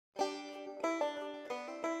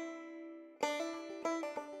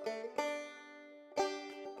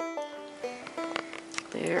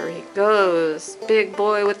There he goes. Big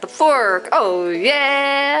boy with the fork. Oh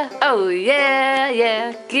yeah. Oh yeah,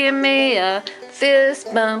 yeah. Give me a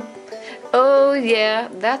fist bump. Oh yeah.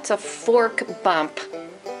 That's a fork bump.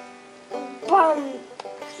 Bump.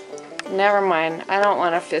 Never mind. I don't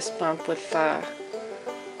want a fist bump with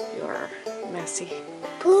your messy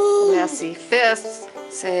fists.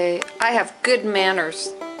 Say, I have good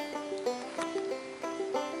manners.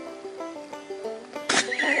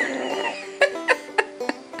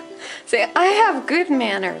 Say, I have good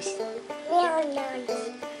manners.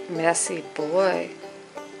 Messy boy.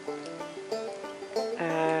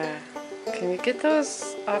 Can you get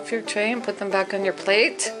those off your tray and put them back on your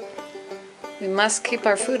plate? We must keep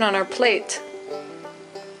our food on our plate.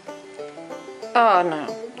 Oh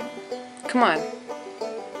no. Come on.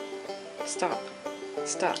 Stop.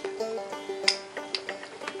 Stop.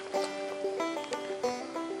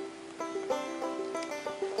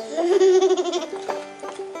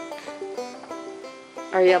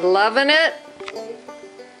 Are you loving it?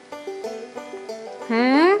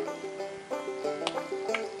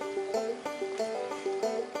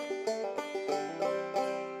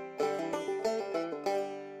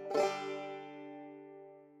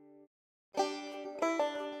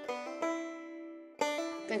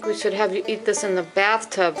 I think we should have you eat this in the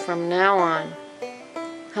bathtub from now on.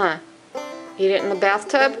 Huh? Eat it in the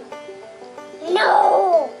bathtub?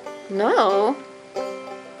 No. No?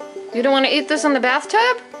 You don't want to eat this in the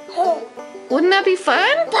bathtub? Wouldn't that be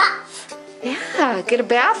fun? Bath. Yeah, get a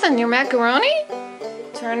bath in your macaroni.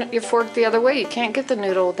 Turn your fork the other way. You can't get the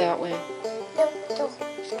noodle that way.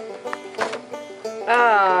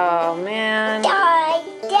 Oh, man.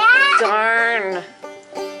 Darn.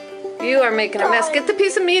 You are making a mess. Get the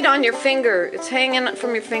piece of meat on your finger. It's hanging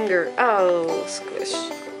from your finger. Oh, squish.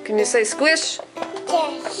 Can you say squish?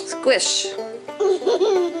 Yes. Squish.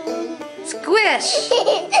 Squish.